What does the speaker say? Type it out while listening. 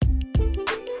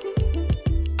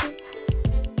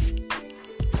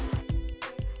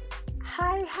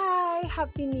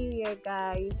Happy New Year,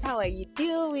 guys. How are you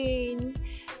doing?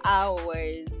 How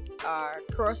was our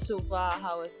crossover?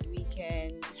 How was the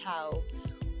weekend? How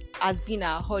has been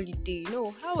our holiday?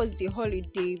 No, how was the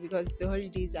holiday? Because the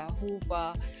holidays are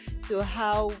over. So,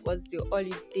 how was the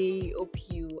holiday? Hope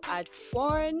you had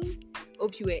fun.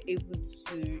 Hope you were able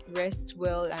to rest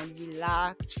well and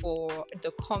relax for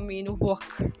the coming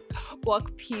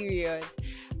work period.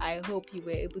 I hope you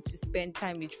were able to spend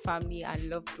time with family and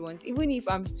loved ones. Even if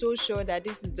I'm so sure that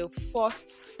this is the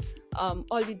first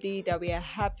holiday that we are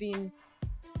having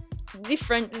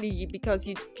differently because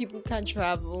people can't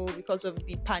travel because of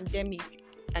the pandemic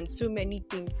and so many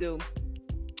things. So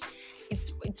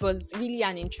it was really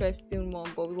an interesting one,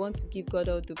 but we want to give God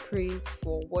all the praise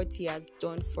for what He has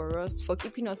done for us. For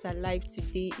keeping us alive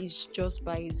today is just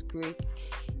by His grace.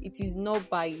 It is not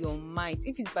by your might.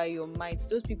 If it's by your might,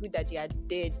 those people that they are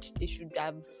dead, they should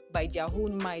have by their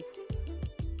own might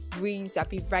rise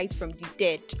from the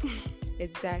dead.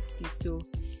 Exactly. So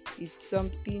it's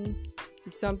something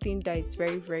that is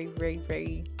very, very, very,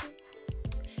 very,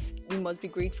 we must be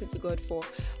grateful to God for.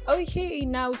 Okay,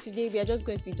 now today we are just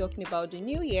going to be talking about the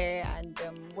new year and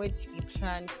what we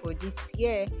plan for this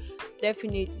year.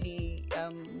 Definitely,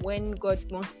 when God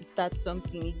wants to start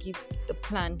something, He gives a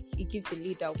plan. He gives a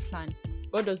laid out plan.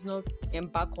 God does not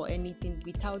embark on anything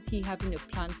without He having a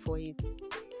plan for it.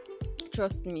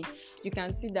 Trust me, you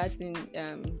can see that in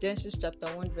Genesis chapter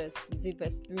 1 verse 3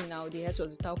 now. The earth was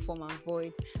without form and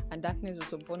void, and darkness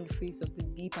was upon the face of the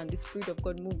deep, and the Spirit of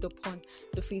God moved upon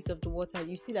the face of the water.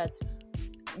 You see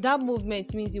that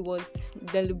movement means He was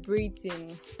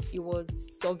deliberating, He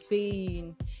was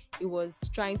surveying, He was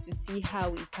trying to see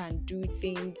how He can do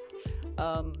things,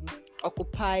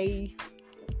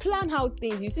 plan how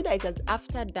things. You see that it was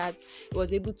after that He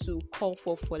was able to call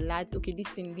for light. Okay, this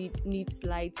thing needs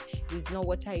light. It's not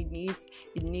water it needs.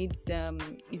 It needs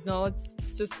it's not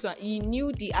so He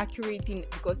knew the accurate thing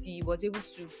because He was able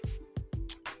to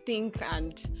think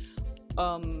and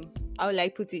how will I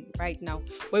put it right now?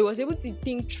 But He was able to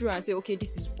think through and say, okay,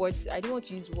 this is what I don't want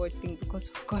to use word thing because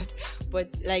of God,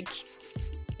 but like,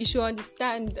 you should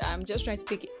understand, I'm just trying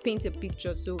to paint a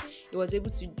picture. So He was able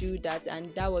to do that,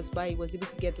 and that was why He was able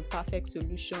to get the perfect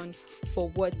solution for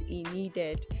what He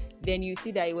needed. Then you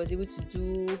see that He was able to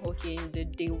do, okay, in the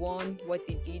day 1 what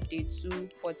He did, day 2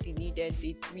 what He needed,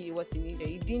 day 3 what He needed.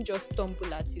 He didn't just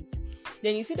stumble at it.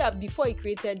 Then you see that before He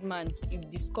created man, He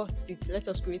discussed it. Let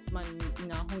us create man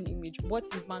in our own image. What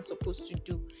is man supposed to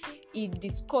do? He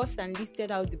discussed and listed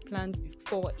out the plans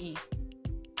before He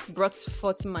brought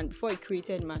forth man, before He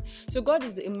created man. So God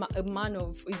is he's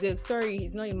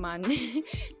not a man.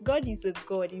 God is a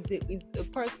God. He's a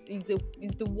person.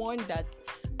 He's the one that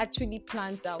actually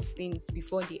plans out things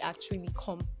before they actually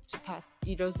come to pass.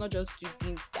 He does not just do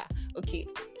things that, okay,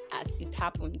 as it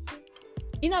happens.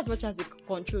 In as much as He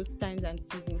controls times and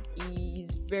seasons, He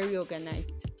is very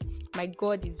organized. My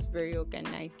God is very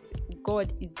organized.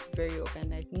 God is very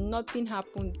organized. Nothing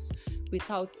happens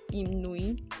without Him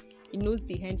knowing. He knows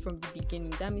the end from the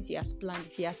beginning. That means He has planned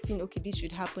it. He has seen, okay, this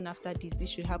should happen after this. This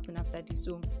should happen after this.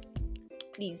 So,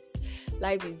 please,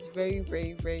 life is very,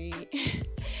 very, very,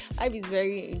 life is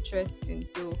very interesting.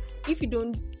 So, if you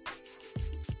don't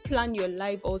plan your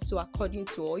life also according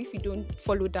to, or if you don't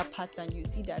follow that pattern, you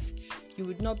see that you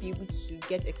would not be able to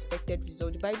get expected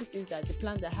result. The Bible says that the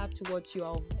plans I have towards you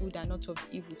are of good and not of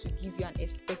evil, to give you an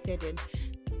expected end.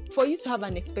 For you to have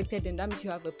an expected end, that means you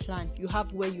have a plan. You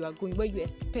have where you are going, where you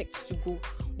expect to go,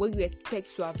 where you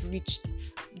expect to have reached.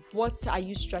 What are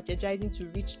you strategizing to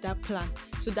reach that plan?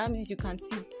 So that means you can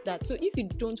see that. So if you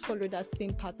don't follow that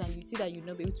same pattern, you see that you'll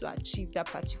not be able to achieve that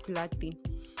particular thing.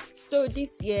 So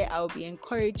this year, I'll be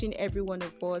encouraging every one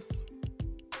of us,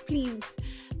 please,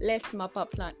 let's map our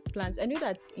plans. I know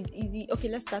that it's easy. Okay,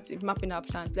 let's start with mapping our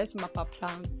plans. Let's map our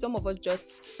plans. Some of us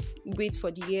just wait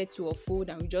for the year to unfold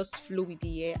and we just flow with the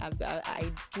year.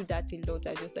 I do that a lot.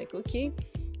 I just like, okay,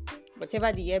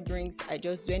 whatever the year brings, I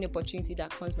just do any opportunity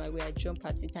that comes my way, I jump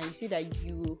at it. And you see that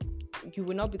you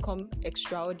will not become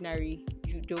extraordinary.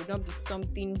 There will not be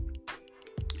something,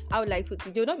 how would I put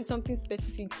it? There will not be something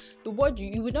specific. The word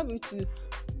you will not be able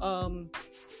to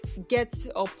get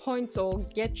a point or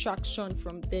get traction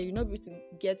from there. You're not able to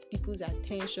get people's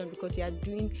attention because you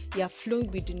are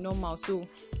flowing with the normal. So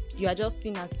you are just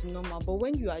seen as the normal. But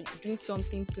when you are doing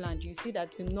something planned, you see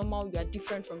that the normal, you are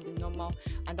different from the normal,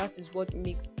 and that is what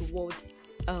makes the world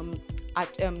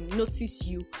notice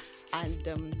you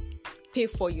and pay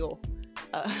for your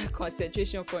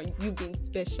concentration, for you being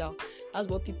special. That's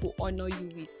what people honor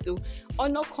you with. So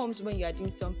honor comes when you are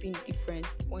doing something different,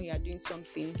 when you are doing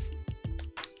something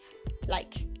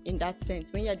like in that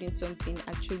sense, when you are doing something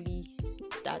actually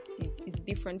that it's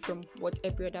different from what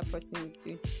every other person is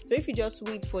doing. So if you just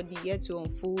wait for the year to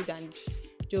unfold and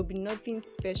there'll be nothing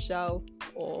special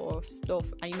or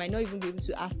stuff, and you might not even be able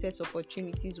to access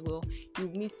opportunities well,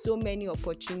 you'll miss so many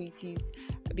opportunities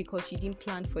because you didn't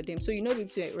plan for them, so you're not able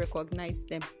to recognize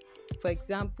them. For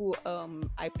example,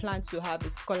 I plan to have a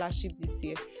scholarship this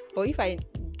year, but if I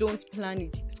don't plan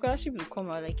it, scholarship will come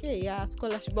out like, hey, yeah,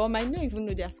 scholarship, but I might not even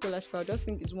know their scholarship. I'll just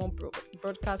think it's one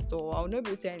broadcast, or I'll not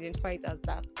be able to identify it as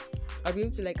that. I'll be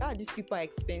able to like, these people are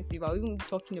expensive, I'll even be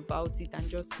talking about it and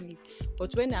just leave.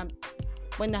 But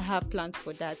when I have plans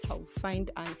for that, I'll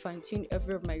find and fine-tune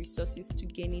every of my resources to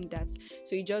gaining that.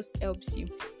 So it just helps you.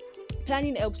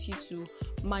 Planning helps you to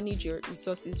manage your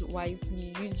resources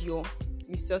wisely, use your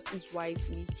resources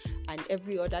wisely, and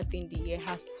every other thing the year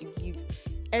has to give.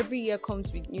 Every year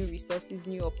comes with new resources,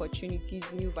 new opportunities,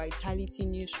 new vitality,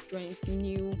 new strength,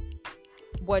 new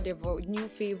whatever, new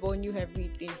favor, new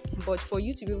everything. But for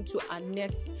you to be able to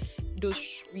harness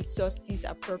those resources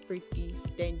appropriately,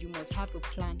 then you must have a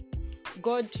plan.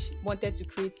 God wanted to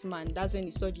create man. That's when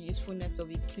he saw the usefulness of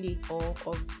a clay or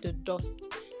of the dust.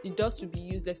 The dust would be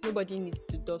useless. Nobody needs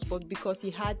the dust. But because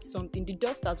he had something, the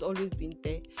dust has always been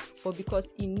there. But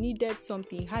because he needed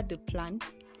something, he had a plan.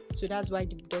 So that's why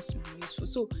the dust will be useful.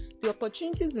 So the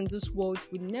opportunities in this world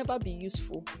will never be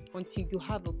useful until you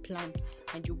have a plan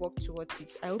and you work towards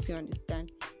it. I hope you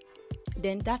understand.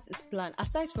 Then that is plan.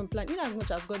 Aside from plan, in as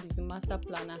much as God is the master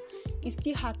planner, he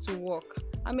still had to work.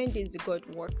 How many days did God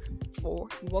work for?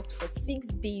 He worked for 6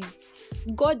 days.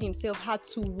 God himself had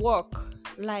to work.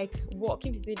 Like work.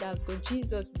 If you say that's God,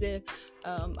 Jesus said,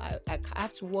 I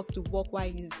have to work while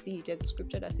he's there. There's a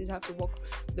scripture that says I have to work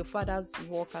the Father's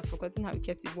work. I've forgotten how he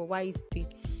kept it, but why he's there.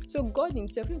 So God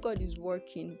himself, if God is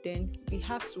working, then we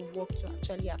have to work to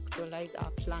actually actualize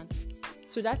our plan.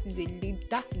 So that is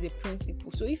a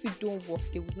principle. So if you don't work,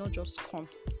 they will not just come.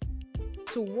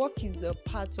 So work is a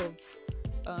part of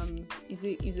is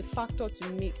a factor to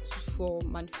make for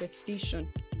manifestation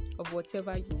of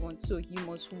whatever you want. So you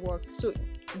must work. So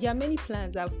there are many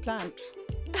plans I've planned.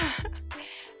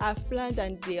 I've planned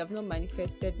and they have not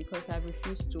manifested because I've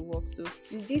refused to work. So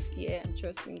this year I'm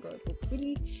trusting God,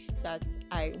 hopefully, that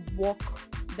I work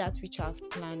that which I've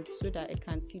planned so that I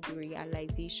can see the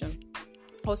realization.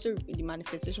 Also the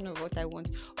manifestation of what I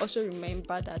want. Also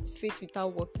remember that faith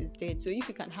without works is dead. So if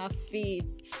you can have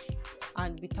faith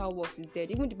and without works is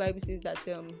dead. Even the Bible says that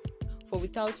for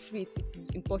without faith it is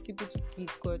impossible to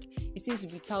please God. It says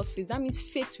without faith. That means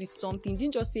faith with something. It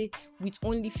didn't just say with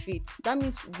only faith. That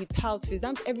means without faith. That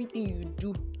means everything you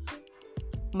do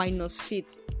minus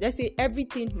faith. Let's say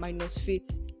everything minus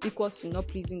faith equals to not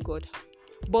pleasing God.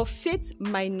 But faith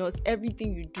minus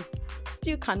everything you do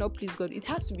still cannot please God. It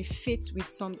has to be faith with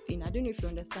something. I don't know if you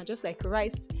understand. Just like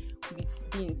rice with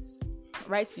beans.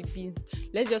 Rice with beans.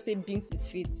 Let's just say beans is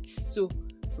faith. So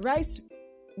rice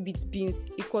with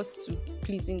beans equals to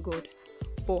pleasing God.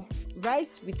 But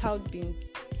rice without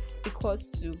beans equals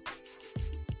to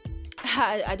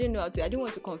I don't know how to. I don't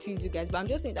want to confuse you guys, but I'm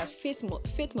just saying that faith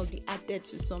must be added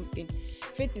to something.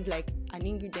 Faith is like an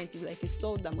ingredient. It's like a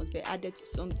salt that must be added to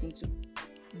something to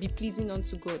be pleasing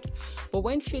unto God. But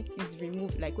when faith is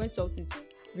removed, like when salt is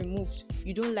removed,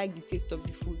 you don't like the taste of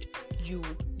the food. You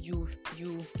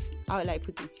how will I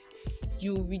put it?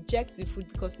 You reject the food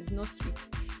because it's not sweet.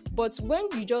 But when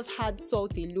you just had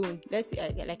salt alone, let's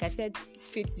say, like I said,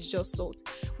 faith is just salt.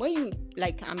 When you,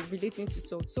 like, I'm relating to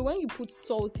salt. So when you put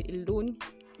salt alone,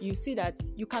 you see that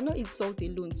you cannot eat salt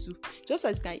alone too. Just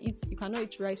as you cannot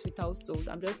eat rice without salt.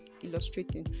 I'm just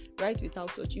illustrating. Rice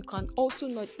without salt. You can also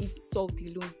not eat salt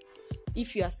alone.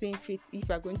 If you are saying faith, if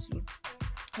you are going to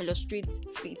illustrate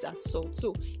faith as salt.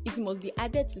 So it must be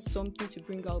added to something to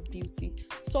bring out beauty.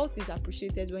 Salt is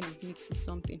appreciated when it's mixed with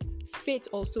something. Faith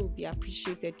also will be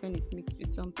appreciated when it's mixed with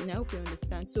something. I hope you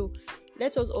understand. So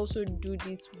let us also do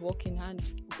this work hand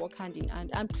in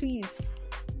hand. And please,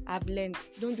 I've learned,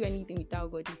 don't do anything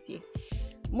without God this year.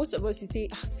 Most of us, we say,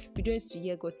 we don't need to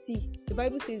hear God. See, the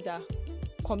Bible says that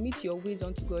commit your ways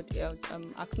unto God,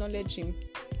 acknowledge Him,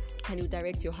 and He will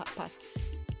direct your path.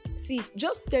 See,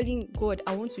 just telling God,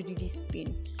 I want to do this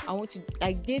thing, I want to,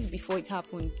 like days before it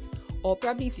happens, or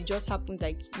probably if it just happens,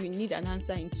 like you need an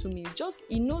answer in 2 minutes, just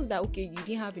He knows that, okay, you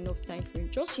didn't have enough time for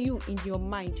it. Just you in your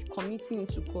mind committing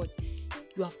to God,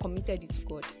 you have committed it to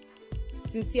God.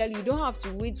 Sincerely, you don't have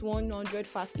to wait 100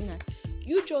 fasting.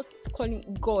 You just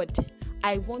calling God,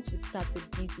 I want to start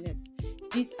a business,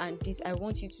 this and this, I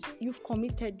want you to, you've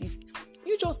committed it.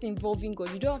 You just involving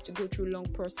God. You don't have to go through long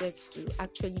process to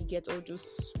actually get all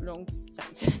those long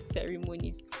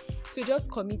ceremonies. So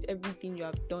just commit everything you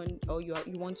have done or you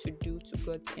want to do to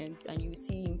God's hands, and you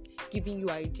see Him giving you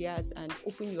ideas and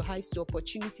open your eyes to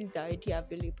opportunities that are already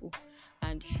available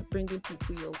and bringing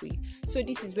people your way. So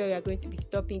this is where we are going to be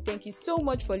stopping. Thank you so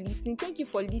much for listening. Thank you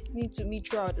for listening to me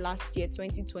throughout last year,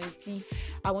 2020.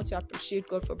 I want to appreciate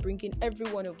God for bringing every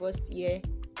one of us here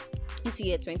into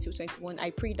year 2021. I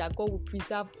pray that God will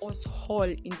preserve us all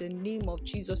in the name of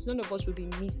Jesus. None of us will be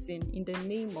missing in the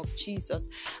name of Jesus.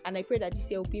 And I pray that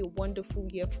this year will be a wonderful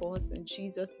year for us in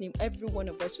Jesus' name. Every one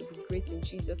of us will be great in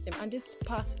Jesus' name. And this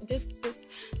platform,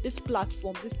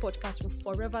 this podcast will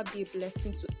forever be a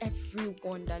blessing to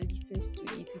everyone that listens to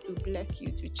it. It will bless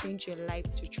you, to change your life,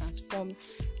 to transform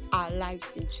our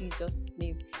lives in Jesus'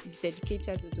 name. It's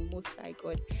dedicated to the Most High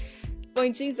God. But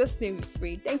in Jesus' name we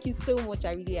pray. Thank you so much.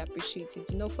 I really appreciate it.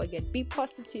 Do not forget, be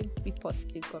positive.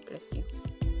 God bless you.